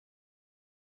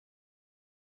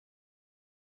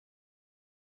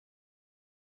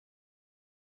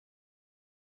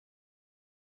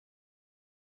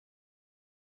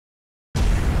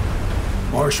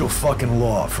martial fucking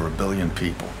law for 1 billion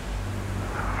people.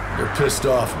 They're pissed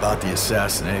off about the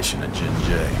assassination of Jin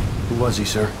Jae. Who was he,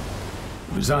 sir?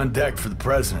 He was on deck for the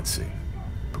presidency.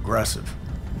 Progressive.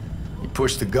 He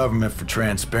pushed the government for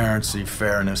transparency,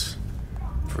 fairness,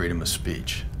 freedom of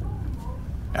speech.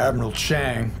 Admiral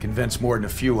Chang convinced more than a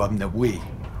few of them that we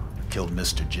killed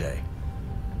Mr. J.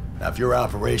 Now, if your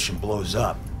operation blows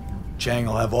up, Chang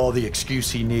will have all the excuse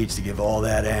he needs to give all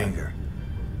that anger,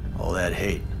 all that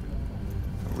hate,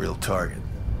 a real target.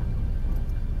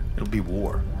 It'll be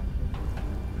war.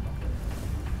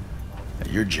 Now,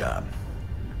 your job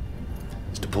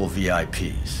is to pull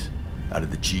VIPs out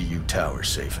of the GU Tower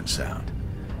safe and sound.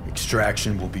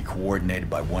 Extraction will be coordinated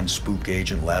by one spook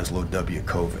agent, Laszlo W.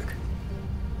 Kovic.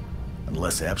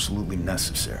 Unless absolutely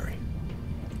necessary,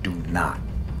 do not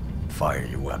fire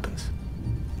your weapons.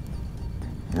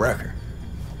 Wrecker.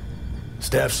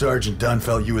 Staff Sergeant Dunn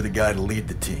felt you were the guy to lead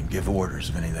the team, give orders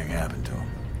if anything happened to him.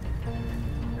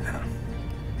 Now,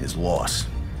 his loss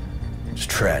was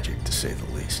tragic, to say the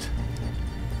least.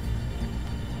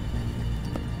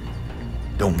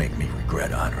 Don't make me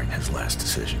regret honoring his last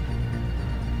decision.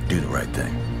 Do the right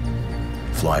thing.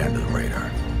 Fly under the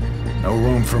radar. No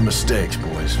room for mistakes,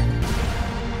 boys.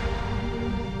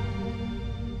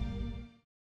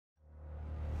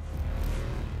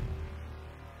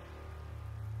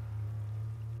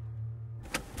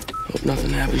 Hope nothing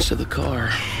happens to the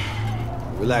car.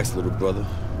 Relax, little brother.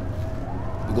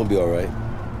 You're gonna be all right.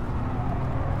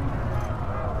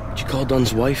 Did you call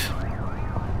Dunn's wife?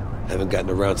 Haven't gotten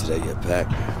around to that yet, Pac.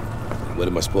 What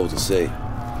am I supposed to say?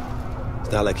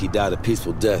 It's not like he died a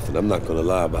peaceful death, and I'm not gonna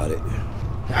lie about it.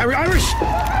 Irish!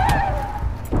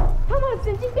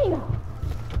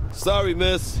 Sorry,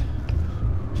 miss.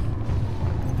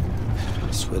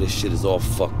 I swear this shit is all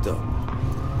fucked up.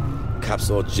 Cops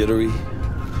all jittery.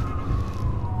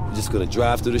 We're just gonna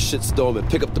drive through the shitstorm and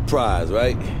pick up the prize,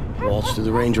 right? Waltz through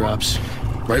the raindrops.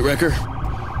 Right, Wrecker?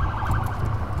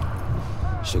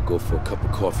 Should go for a cup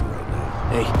of coffee right now.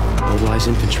 Hey, mobilize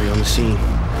infantry on the scene.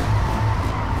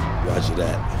 Roger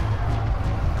that.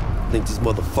 I think these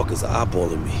motherfuckers are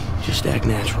eyeballing me. Just act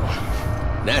natural.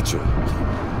 Natural?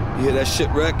 You hear that shit,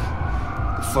 Wreck?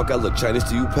 The fuck I look Chinese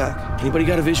to you, Pac? Anybody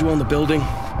got a visual on the building?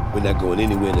 We're not going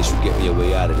anywhere unless you get me a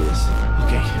way out of this.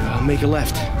 Okay, I'll make a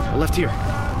left. A left here.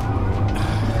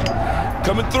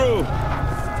 Coming through!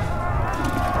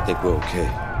 I think we're okay.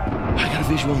 I got a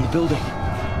visual on the building.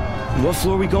 And what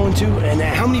floor are we going to? And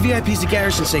how many VIPs did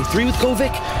Garrison say? 3 with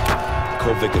Kovic?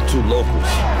 Kovic and 2 locals.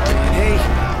 Hey,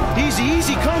 easy,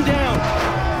 easy, calm down.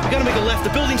 We gotta make a left.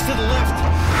 The building's to the left.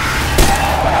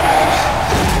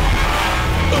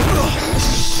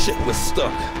 Shit, we're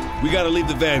stuck. We gotta leave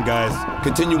the van, guys.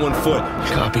 Continue on foot.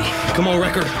 Copy. Come on,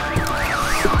 Wrecker.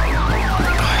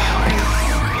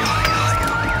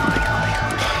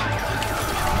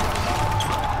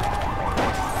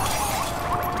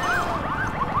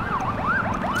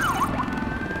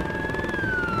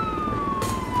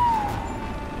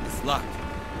 It's locked.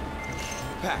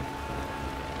 Pac.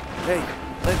 Hey,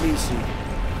 let me see.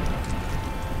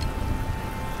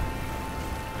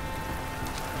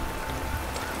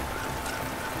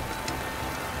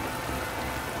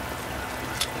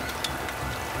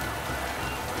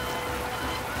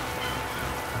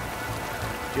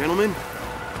 Gentlemen,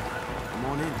 come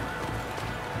on in.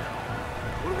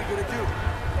 What are we gonna do?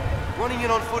 Running in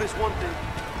on foot is one thing.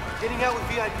 Getting out with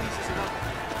VIPs is another.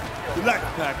 Relax,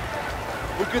 Pac.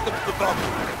 We'll get them to the balcony.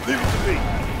 Leave it to me.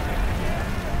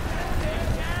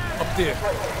 Up there.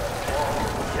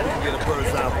 We can get a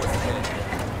bird's eye view.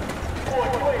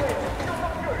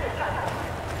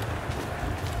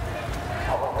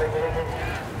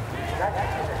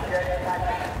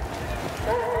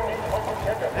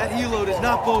 That helo does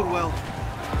not bode well.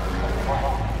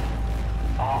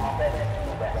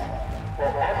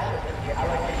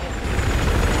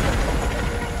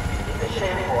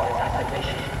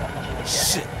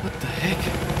 Shit. What the heck?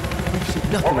 We've said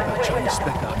nothing about Chinese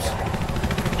spec ops.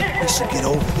 We should get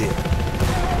over there.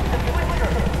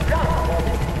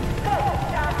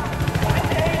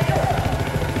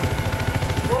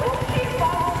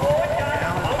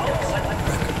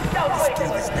 Let's do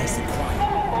this nice and quiet.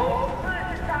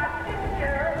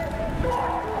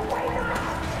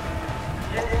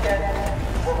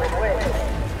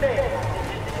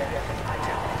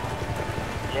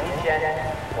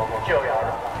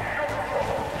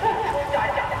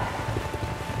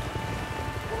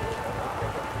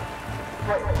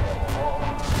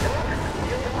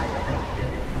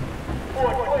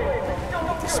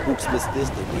 If the spooks miss this,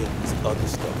 then we have this other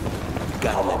stuff. We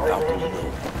gotta let Valkyrie know.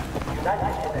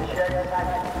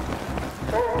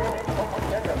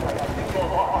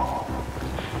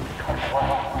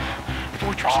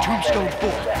 Fortress, Tombstone 4.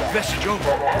 Message over.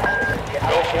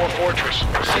 Go 4 Fortress.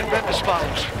 Send rep as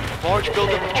follows. Large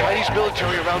buildup of Chinese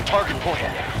military around target point.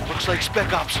 Looks like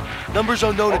spec ops. Numbers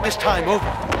unknown at this time, over.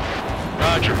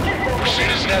 Roger.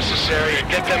 Proceed as necessary and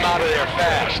get them out of there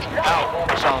fast.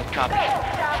 Out. Solid copy.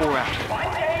 4 out.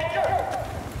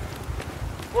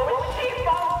 我们西方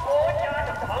国家的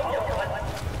朋友们，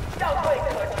要对可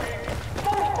知共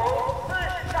同厮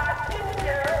杀今日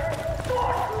做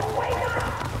出回答。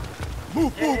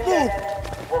Move, move, move!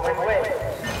 我们为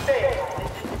对。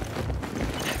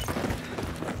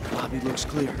 Lobby looks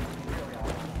clear.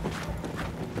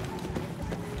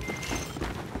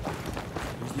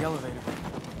 Here's the elevator.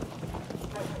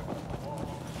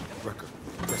 Wrecker,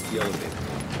 press the elevator.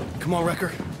 Come on,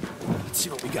 Wrecker. Let's see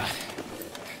what we got.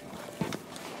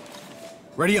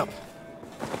 Ready up.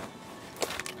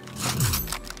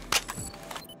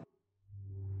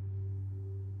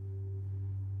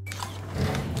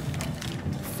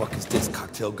 Fuck is this,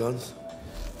 cocktail guns?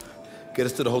 Get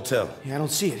us to the hotel. Yeah, I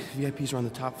don't see it. VIPs are on the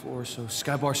top floor, so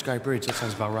Sky Bar, Sky Bridge, that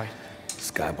sounds about right.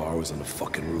 Sky Bar was on the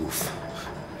fucking roof.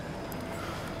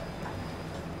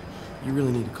 You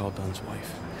really need to call Dunn's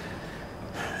wife.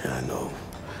 Yeah, I know.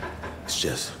 It's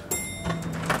just...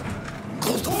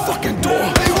 Close the fucking door!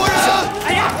 Hey, what is up?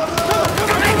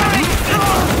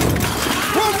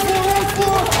 Run for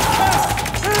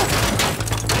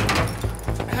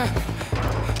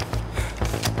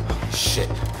Shit.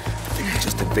 I think we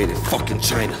just invaded fucking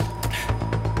China.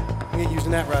 We ain't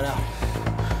using that right out.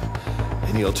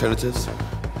 Any alternatives?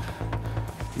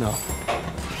 No.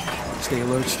 Stay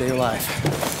alert, stay alive.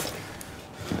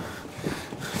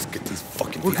 Let's get these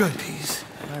fucking We're good. VIPs.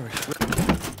 Irish.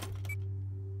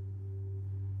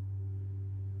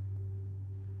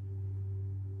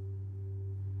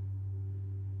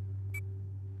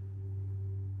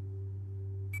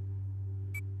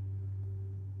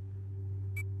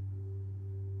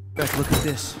 Beck, look at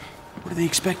this. What are they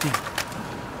expecting?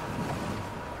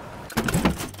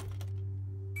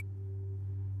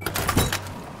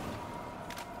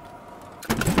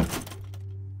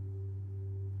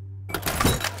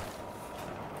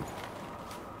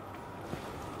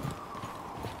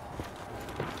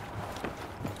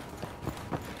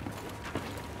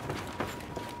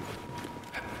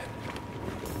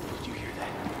 Did you hear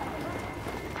that?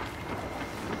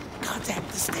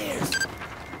 Contact the stairs.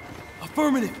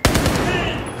 Affirmative!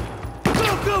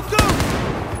 Go, go, go!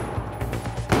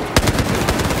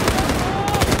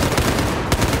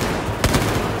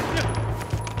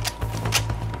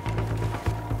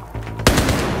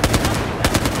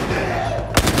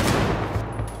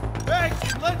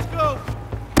 Action, let's go!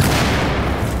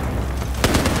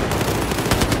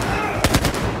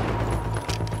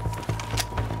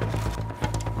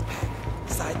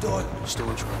 Side door.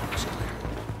 Storage room looks clear.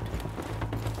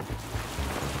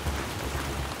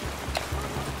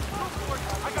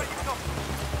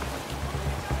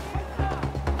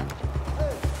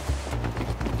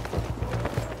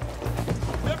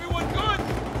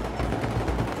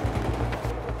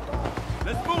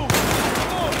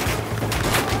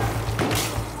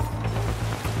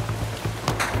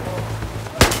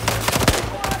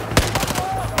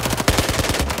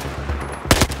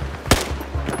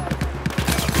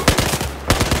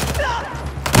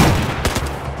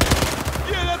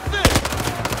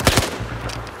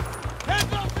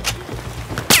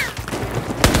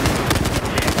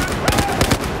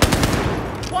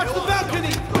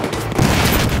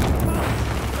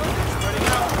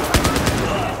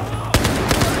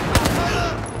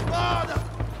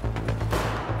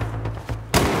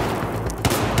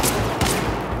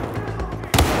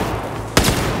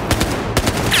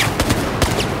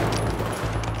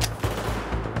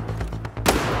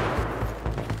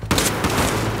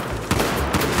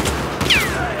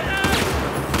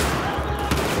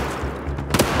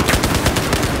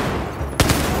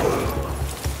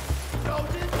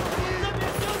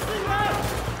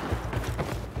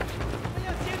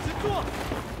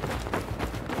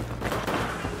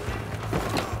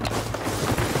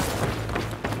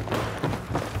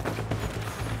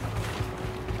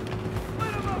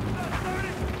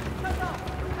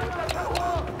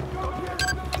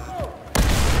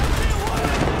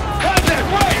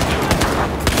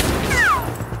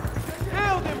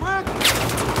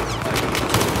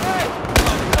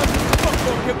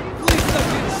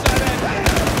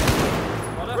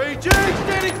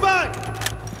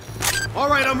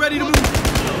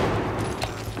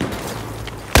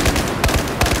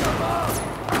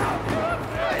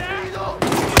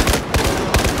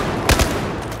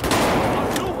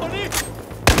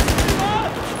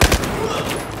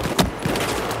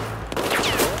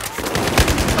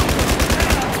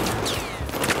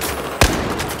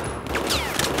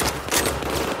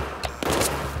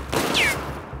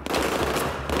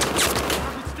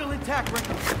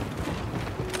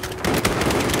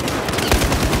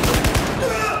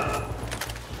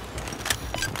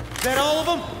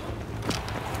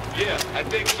 Yeah, I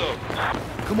think so.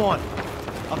 Come on.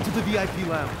 Up to the VIP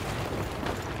lounge.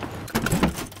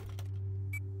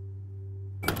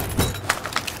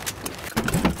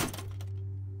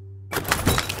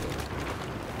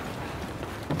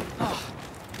 Oh,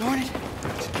 darn it.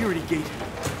 Security gate.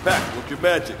 Pac, work your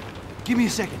magic. Give me a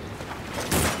second.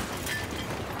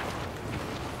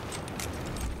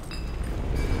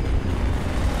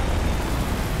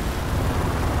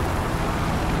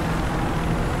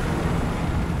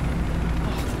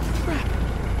 Oh,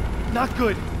 crap. Not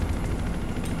good.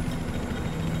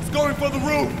 It's going for the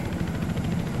roof.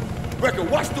 Wrecker,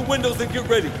 watch the windows and get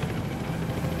ready.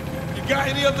 You got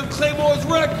any other claymores,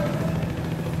 Wreck?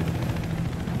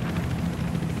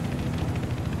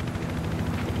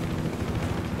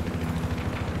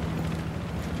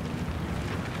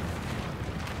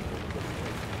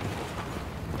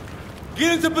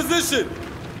 Get into position!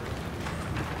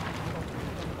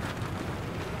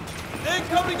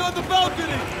 Incoming on the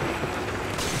balcony!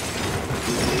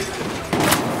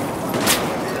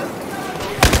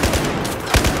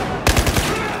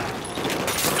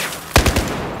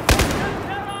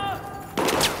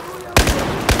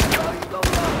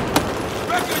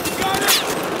 Wrecker, you got it?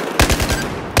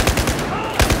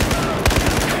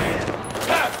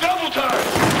 Pat, double time!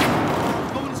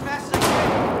 Going as fast as I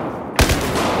can.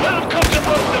 Let him come to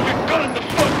us and we gun the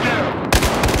fuck down!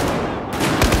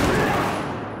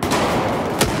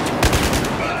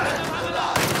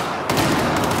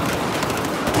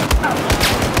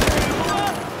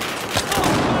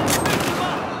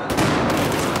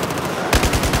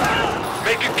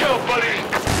 Make it count, buddy!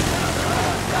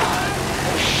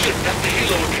 Oh shit, that's the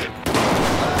helo again!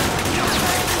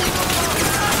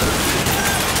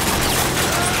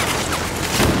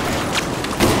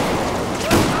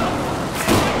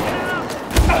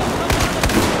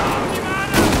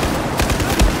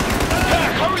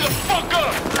 Pac, hurry the fuck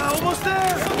up! Almost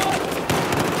there.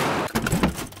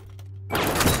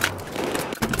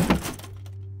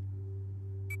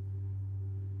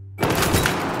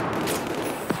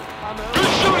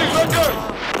 Good shooting, Wrecker!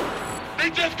 They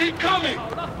just keep coming!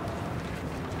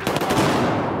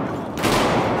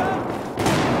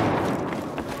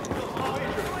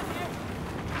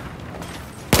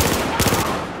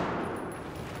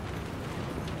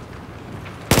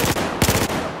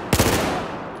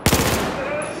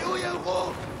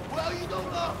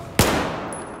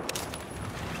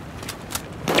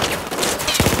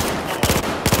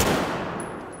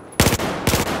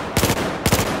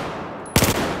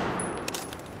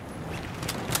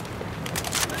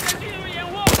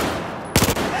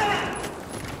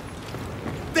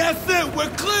 That's it, we're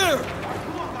clear!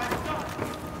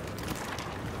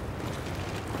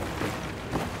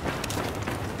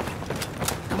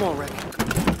 Come on, Rick.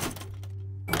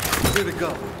 Here we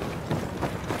go.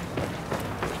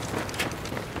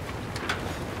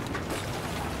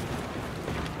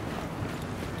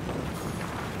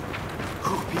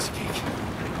 Whew, piece of cake.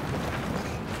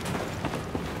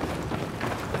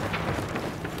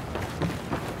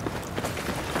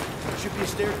 Should be a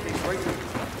staircase right here.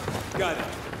 Got it.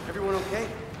 Everyone okay?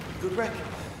 Good wreck.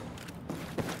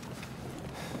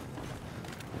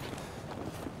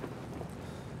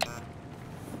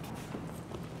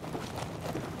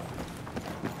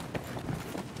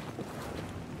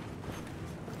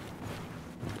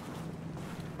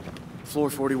 Floor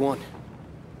 41.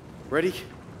 Ready?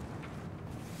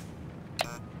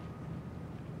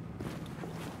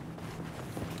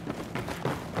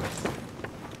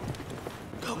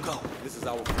 Go, go. This is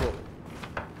our floor.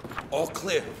 All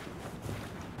clear.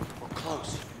 We're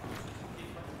close.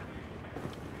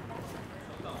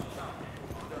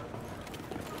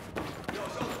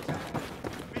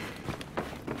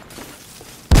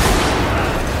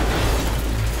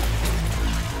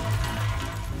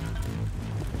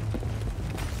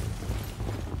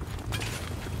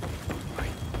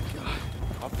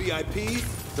 Our VIPs?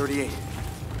 38.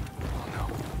 Oh no.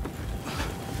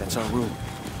 That's our room.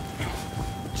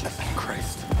 Jesus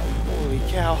Christ. Holy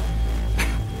cow.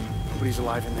 Nobody's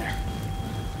alive in there.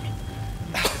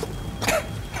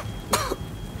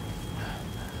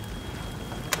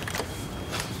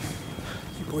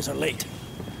 You boys are late.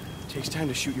 Takes time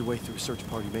to shoot your way through a search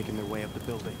party making their way up the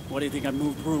building. Why do you think I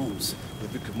moved rooms?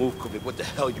 If we could move quickly, what the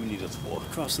hell you need us for?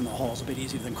 Crossing the hall's a bit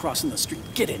easier than crossing the street.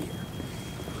 Get in here.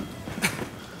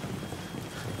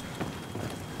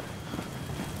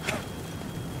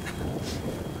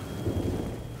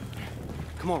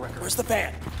 Come on, Wrecker. Where's the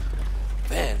van?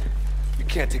 Van? You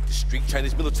can't take the street.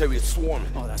 Chinese military is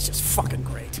swarming. Oh, that's just fucking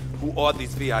great. Who are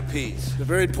these VIPs? They're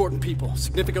very important people.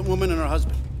 Significant woman and her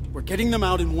husband. We're getting them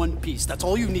out in one piece. That's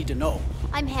all you need to know.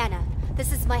 I'm Hannah.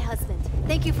 This is my husband.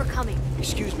 Thank you for coming.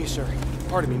 Excuse me, sir.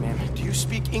 Pardon me, ma'am. Do you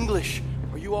speak English?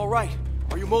 Are you all right?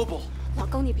 Are you mobile? 老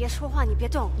公，你别说话，你别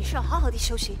动，你需要好好地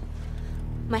休息。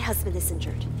My husband is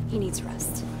injured. He needs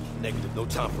rest. Negative, no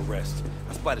time for rest.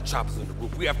 I spy the choppers on the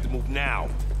roof. We have to move now.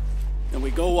 Then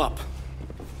we go up.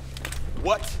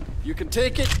 What? You can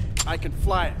take it, I can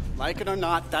fly it. Like it or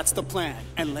not, that's the plan.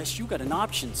 Unless you got an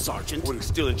option, Sergeant. What, are we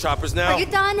stealing choppers now? Are you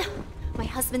done? My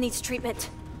husband needs treatment.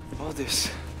 All this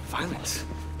violence.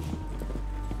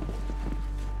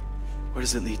 Where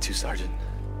does it lead to, Sergeant?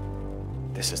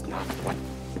 This is not what...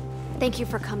 Thank you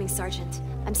for coming, Sergeant.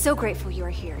 I'm so grateful you are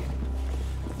here.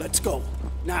 Let's go.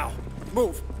 Now.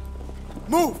 Move.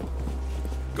 Move!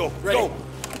 Go, Ready. go!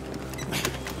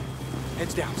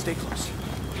 Heads down, stay close.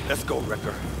 Let's go,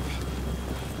 Wrecker.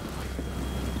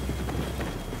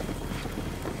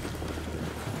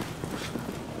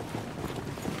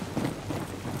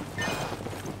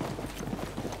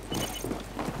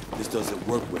 This doesn't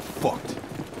work, we're fucked.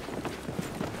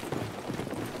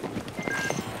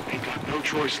 Ain't got no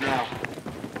choice now.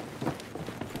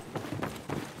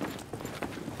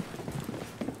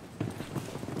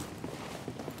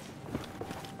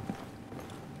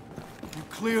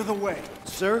 Clear the way.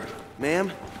 Sir,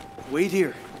 ma'am, wait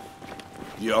here.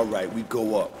 Yeah, all right, we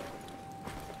go up.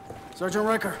 Sergeant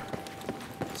Riker,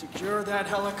 secure that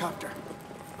helicopter.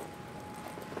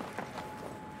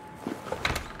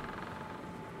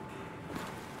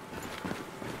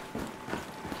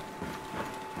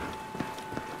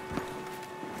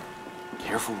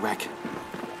 Careful, Wreck.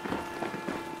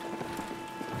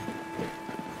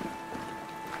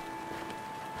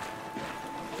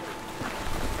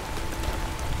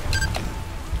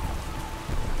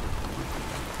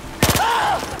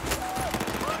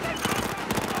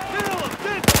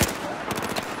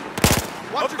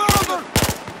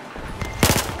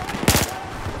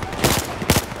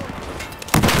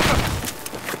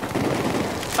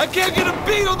 I can't get a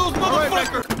beat on those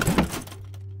motherfuckers!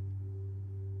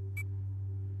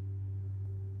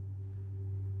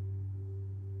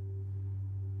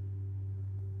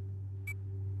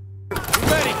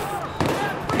 Ready!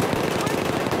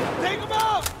 Take them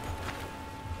out!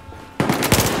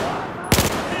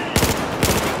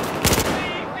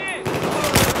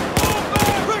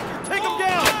 Ricker, take him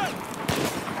down!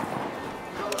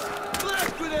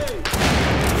 Blast grenade!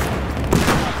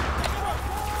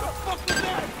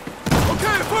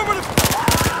 Okay, affirmative!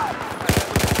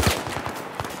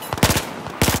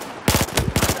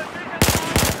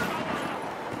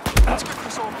 Let's get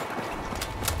this over.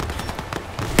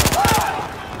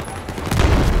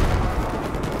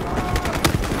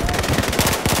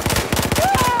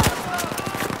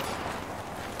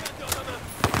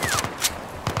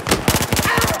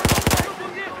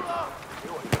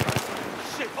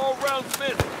 Shit, all rounds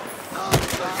missed.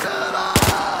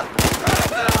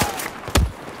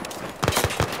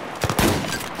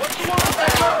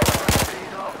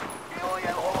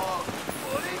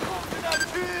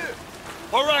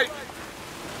 All right.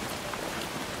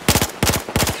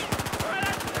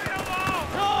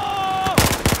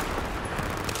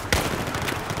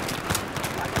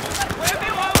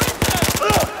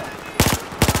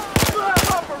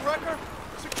 Wrecker,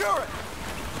 secure it!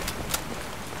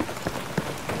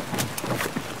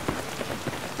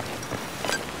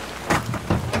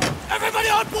 Everybody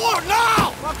on board,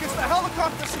 now! Buck, is the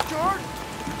helicopter secured?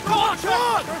 Come on, come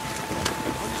on!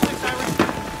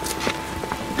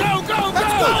 Go, go, go!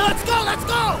 Let's go, let's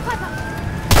go!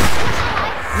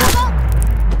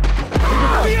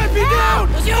 VIP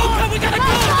down! Let's go! We gotta go!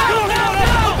 Go, now,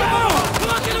 now! Come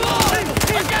on, get them all!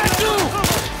 I got you!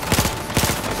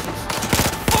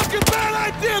 Fucking bad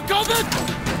idea, Coven!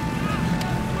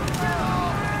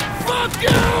 Fuck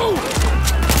you!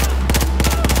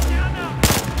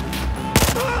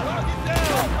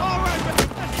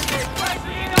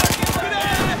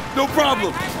 No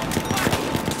problem.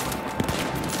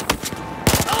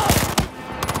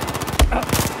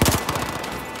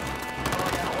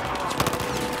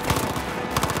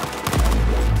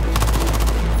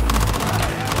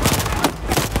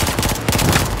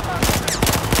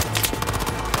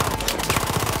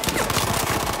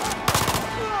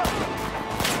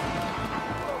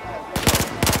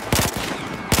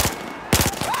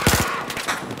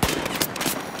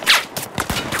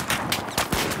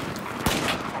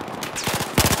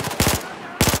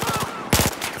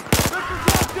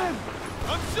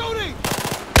 I'm shooting!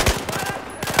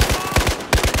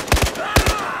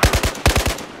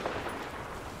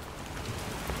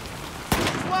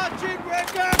 Watching,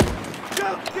 Wrecker!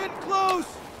 Just get close!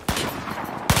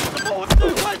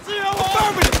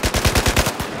 Affirmative!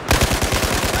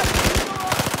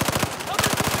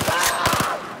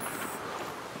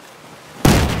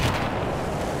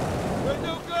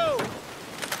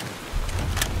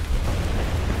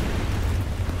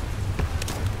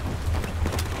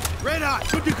 shot.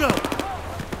 Good to go.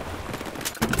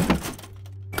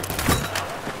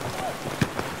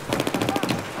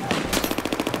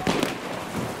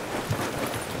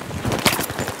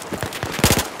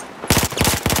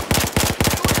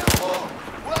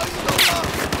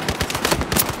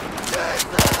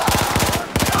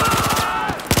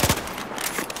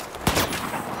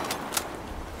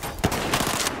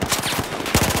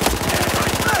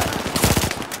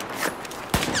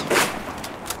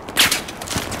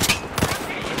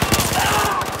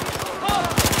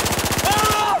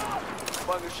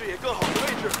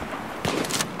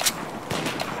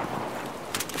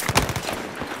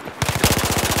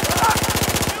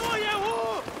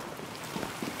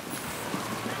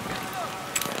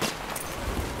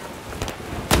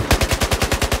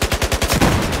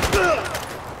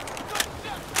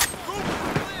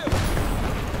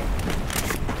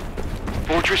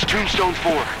 Fortress, Tombstone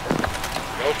 4. Go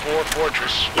for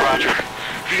Fortress. Roger.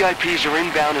 VIPs are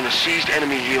inbound in a seized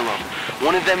enemy helo.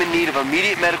 One of them in need of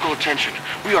immediate medical attention.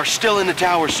 We are still in the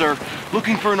tower, sir.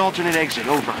 Looking for an alternate exit.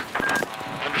 Over.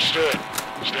 Understood.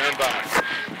 Stand by.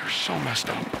 You're so messed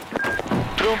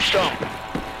up. Tombstone,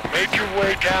 make your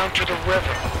way down to the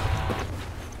river.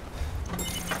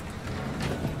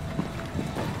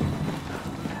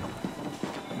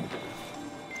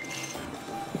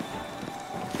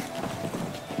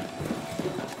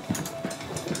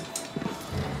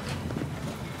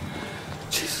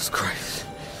 Jesus Christ.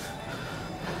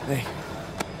 Hey.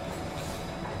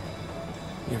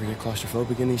 You ever get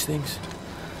claustrophobic in these things?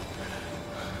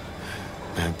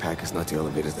 Man, Pack, it's not the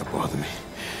elevators that bother me.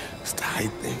 It's the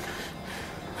height thing.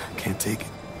 I can't take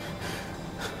it.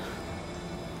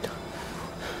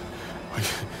 Are you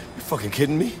fucking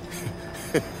kidding me?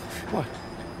 What?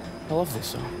 I love this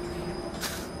song.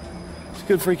 It's a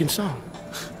good freaking song.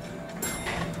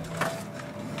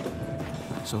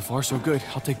 So far, so good.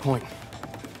 I'll take point.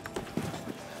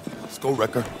 Let's go,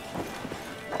 Wrecker.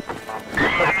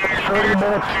 30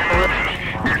 minutes.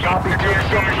 Copy,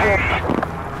 Tombstone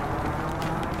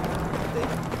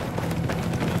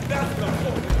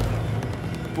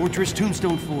 4. Fortress,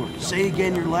 Tombstone 4. Say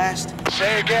again your last.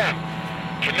 Say again.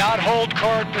 Cannot hold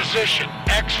current position.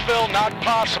 Exfil not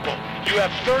possible. You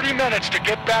have 30 minutes to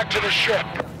get back to the ship.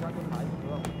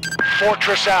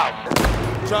 Fortress out.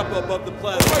 Drop above the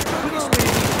plaza.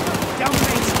 Down the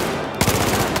main street.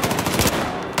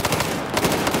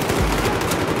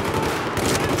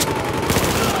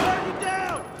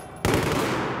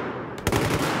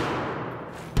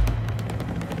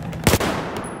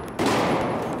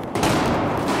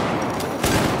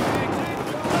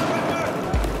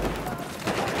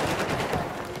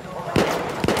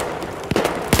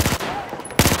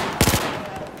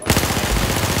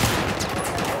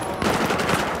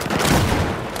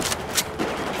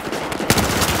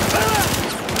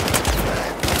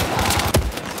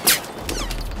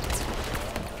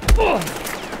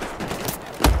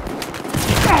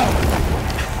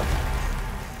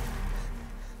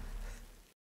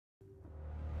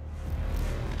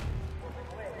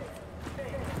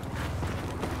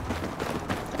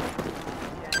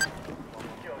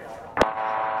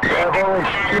 Only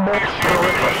 30 minutes to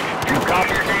deliver. You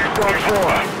copy, Tombstone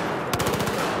 4.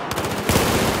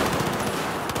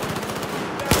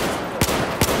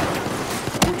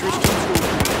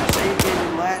 Say again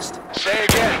your last. Say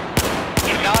again.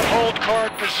 Cannot hold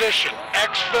current position.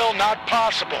 Exfil not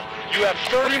possible. You have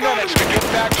 30 minutes to get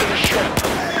back to the ship.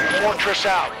 Fortress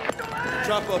out.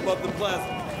 Drop above the plaza.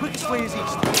 Quickest way is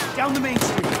east. Down the main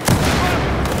street.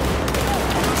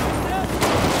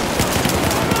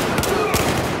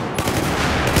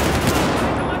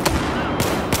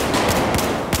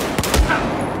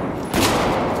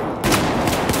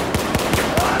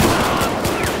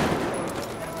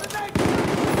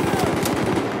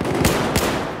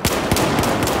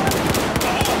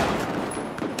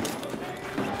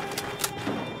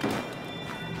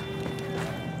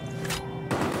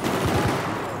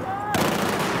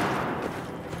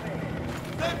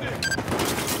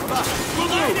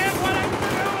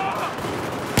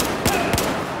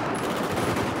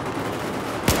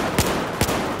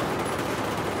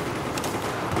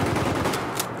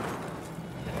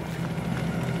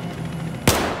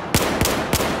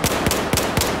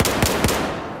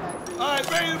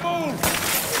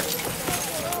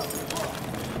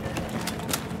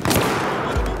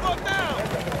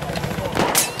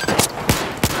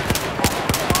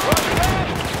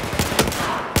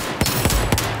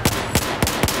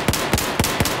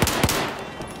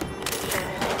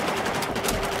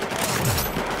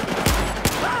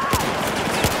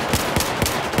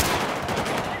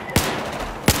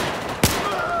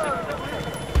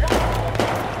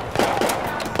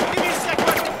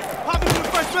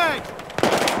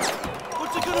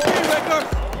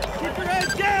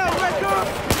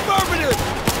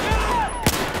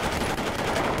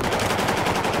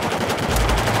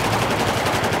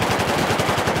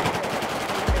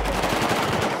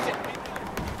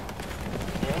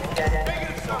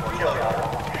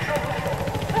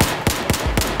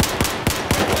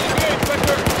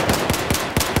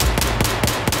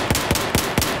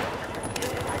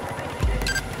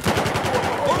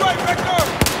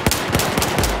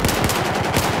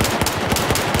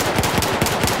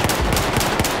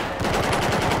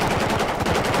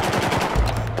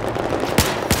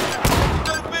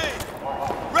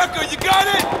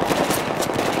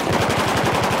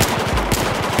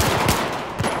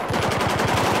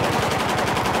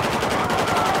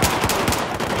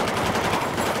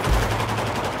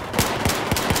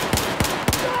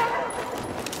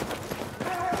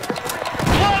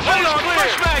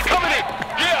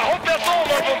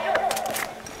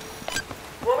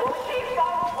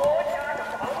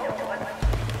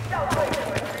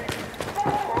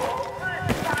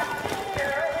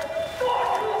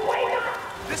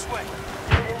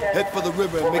 Head for the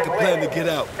river and make a plan to get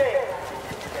out.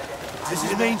 This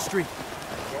is Main Street.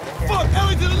 Fuck!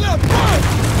 Ellie to the left! Run!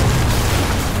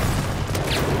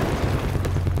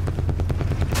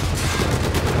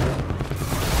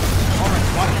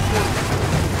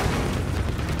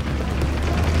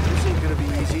 This ain't gonna be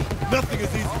easy. Nothing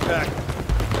is easy, Pac.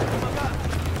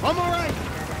 I'm all right.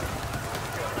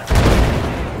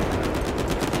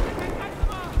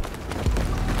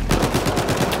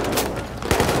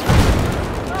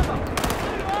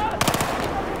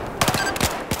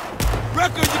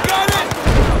 Wrecker, you got it?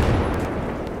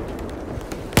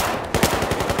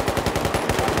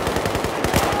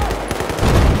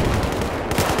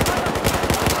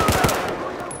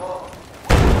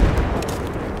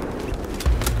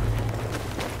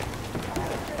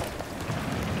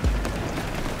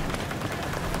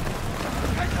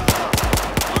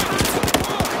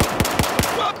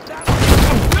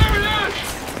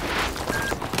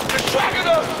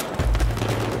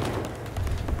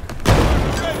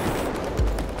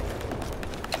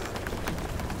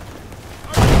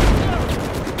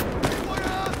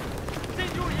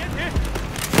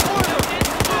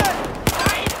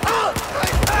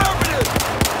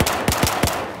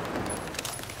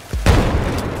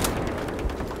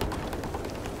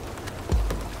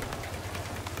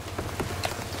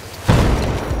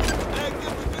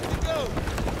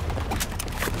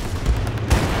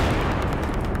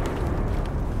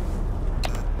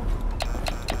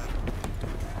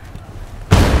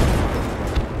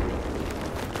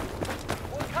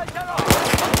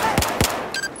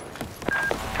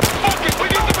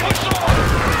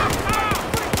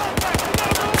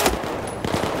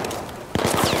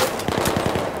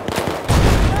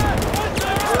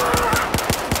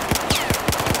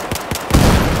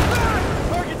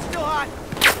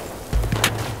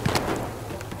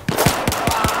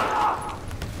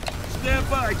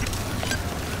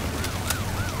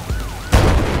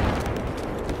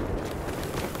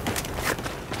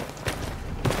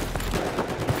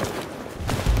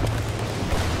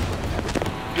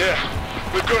 Yeah,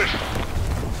 we're good.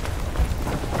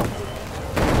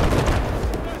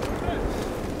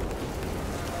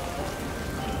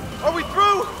 Are we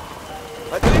through?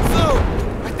 I think so.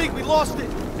 I think we lost it.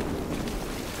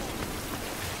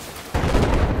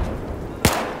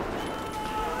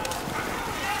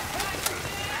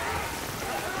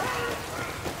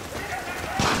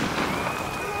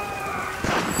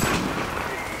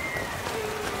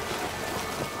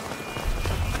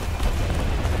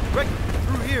 Rick,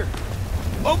 through here.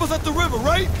 Almost at the river,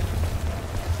 right?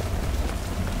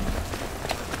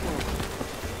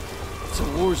 It's a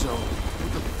war zone.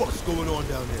 What the fuck's going on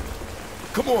down there?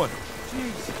 Come on.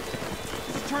 Jeez,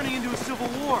 it's turning into a civil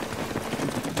war.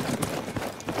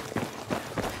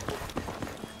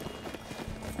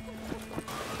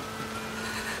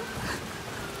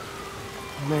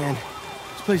 Man,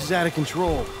 this place is out of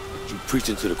control. You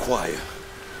preaching to the choir.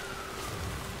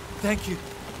 Thank you.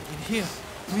 In here,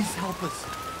 please help us.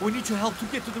 We need your help to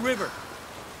get to the river.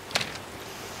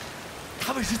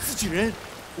 他们是自己人，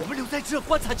我们留在这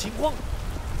观察情况。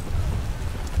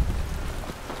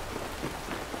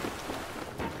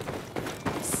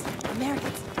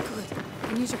 Americans, good.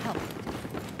 I need your help.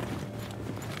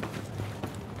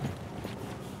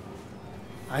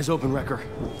 Eyes open, Wrecker.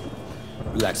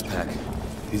 Relax, Pac.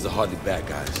 These are hardly bad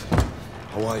guys.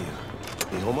 How are you?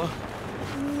 Hey, Homa?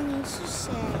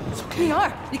 女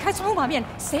儿，离开窗户旁边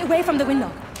 ，Stay away from the window，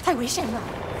 太危险了。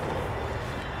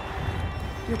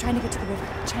You're trying to get to the river.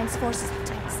 Chang's forces have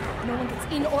tanks. No one gets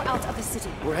in or out of the city.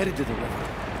 We're headed to the river.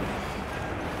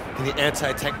 Any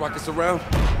anti-tank rockets around?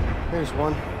 There's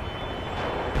one.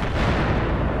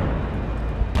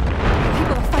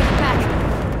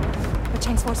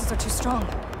 forces are too strong.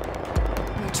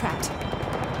 We're trapped.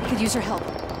 We could use your help.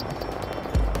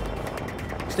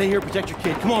 Stay here, protect your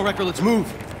kid. Come on, Wrecker, let's move.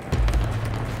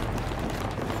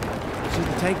 See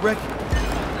the tank wreck?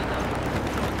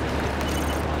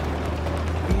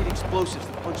 We need explosives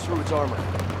to punch through its armor.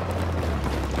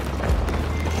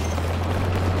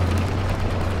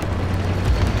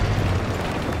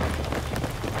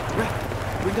 Wreck,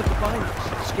 bring up the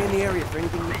binders. Scan the area for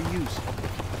anything we can use.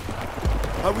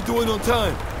 How we doing on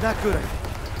time? Not good, I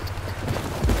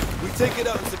think. We take it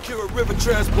out and secure a river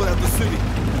transport out the city.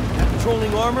 That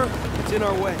patrolling armor, it's in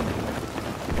our way.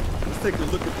 Let's take a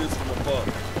look at this from above.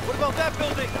 What about that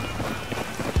building?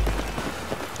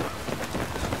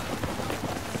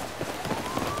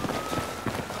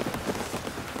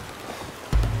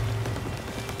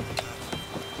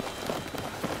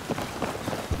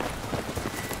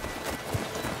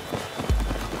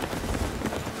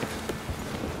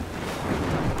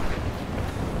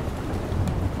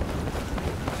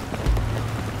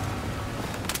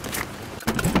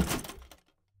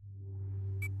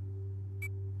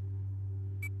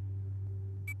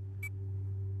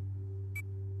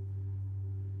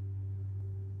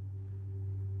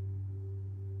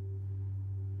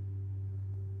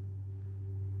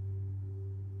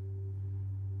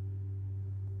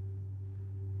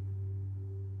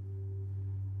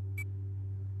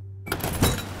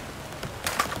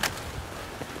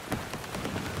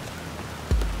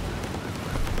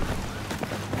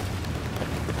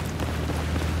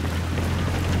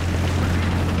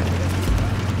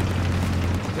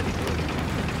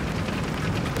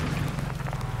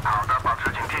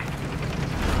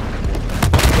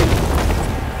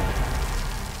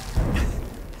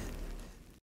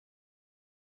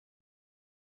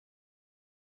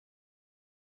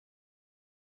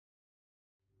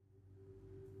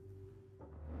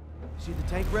 See the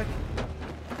tank wreck?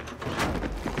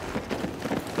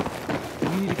 We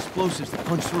need explosives to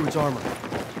punch through its armor.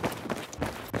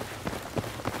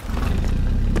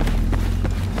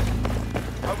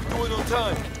 How we doing on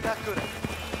time? Not good.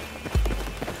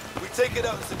 We take it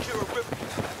out and secure a river.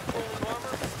 Patrolling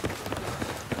armor?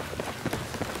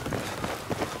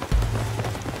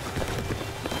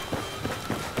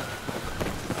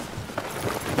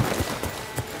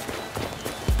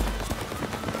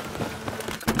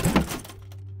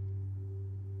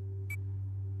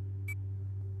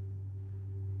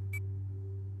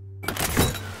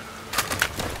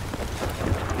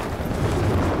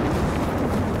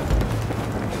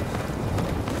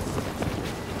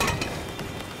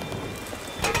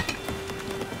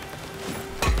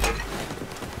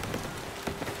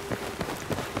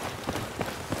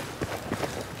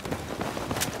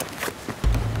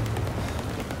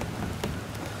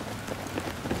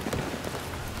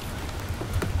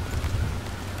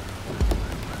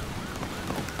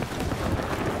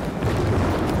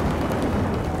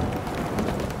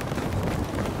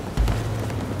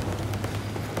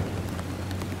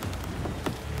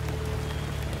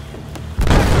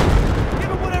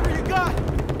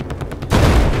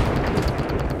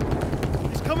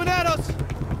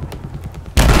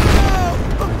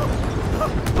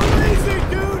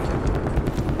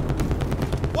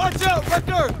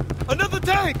 Another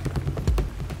tank!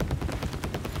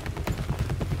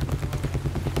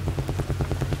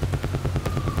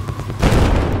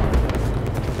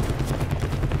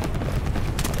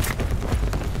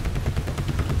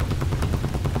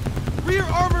 Rear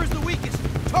armor is the weakest.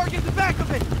 Target the back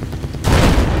of it.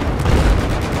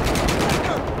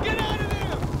 Get out of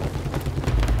there!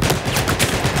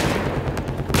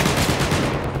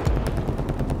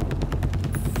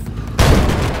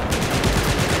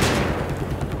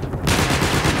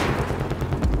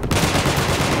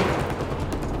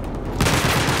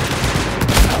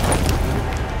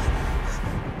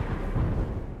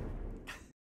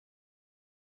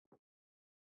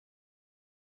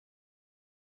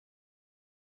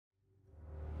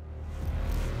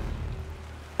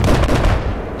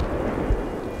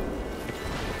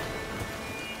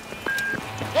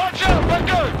 Watch out,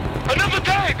 Wrecker! Another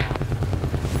tank!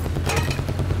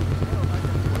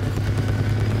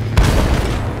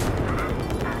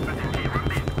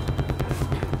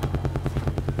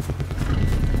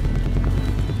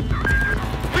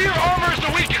 Rear armor is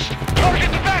the weakest!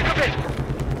 Target the back of it!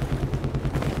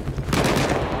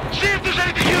 See if there's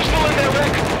anything useful in there,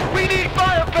 Rick! We need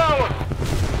firepower!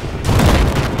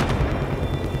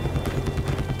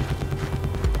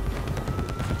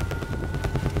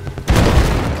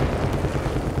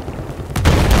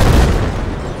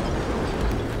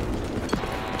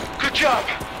 Good job!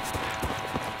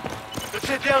 Let's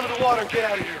head down to the water and get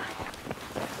out of here.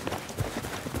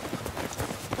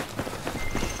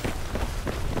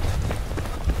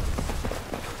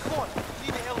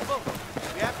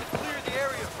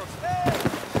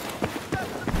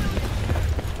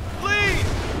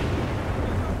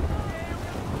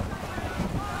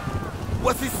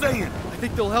 What's he saying? I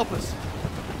think they'll help us.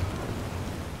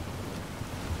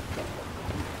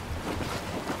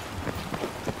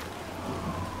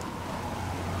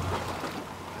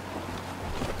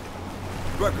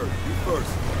 Record, you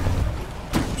first.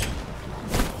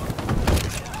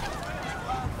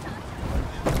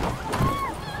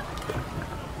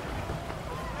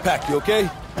 Pac, you okay?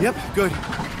 Yep, good.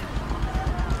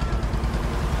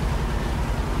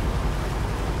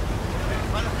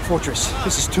 Fortress,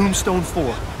 this is Tombstone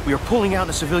 4. We are pulling out in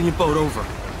a civilian boat over.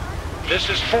 This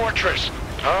is Fortress.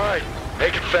 All right,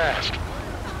 make it fast.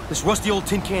 This rusty old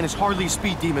tin can is hardly a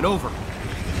speed demon, over.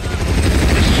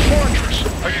 This is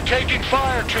Fortress. Are you taking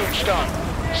fire, Tombstone?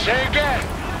 Say again.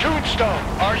 Tombstone,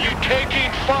 are you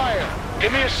taking fire?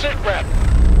 Give me a sit rep.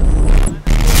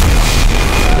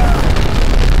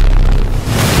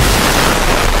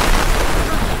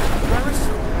 Iris,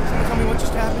 tell me what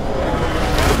just happened.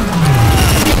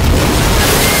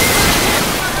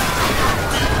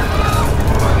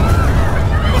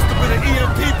 Must have been an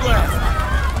EMP blast.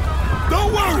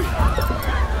 Don't worry.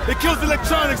 It kills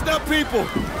electronics, not people.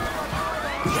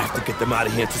 We have to get them out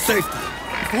of here to safety.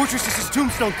 Fortress, this is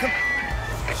Tombstone, come...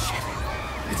 Shit.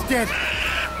 It's dead.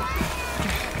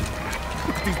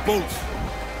 Look at these boats.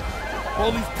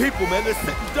 All these people, man, they're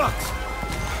sitting ducks.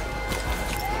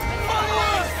 Follow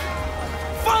us!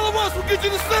 Follow us, we'll get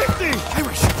you to safety!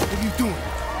 Irish, what are you doing?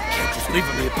 Can't just leave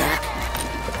me back.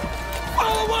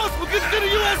 Follow us, we'll get you to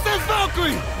the USS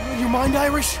Valkyrie! In your mind,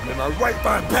 Irish? I'm in my right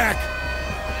behind back.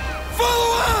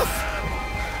 Follow us!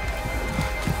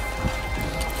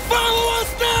 Follow us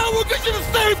now! We'll get you to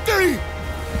safety!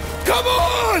 Come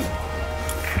on!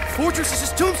 Fortress, this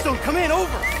is Tombstone, come in,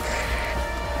 over!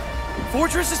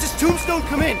 Fortress, this is Tombstone,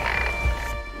 come in!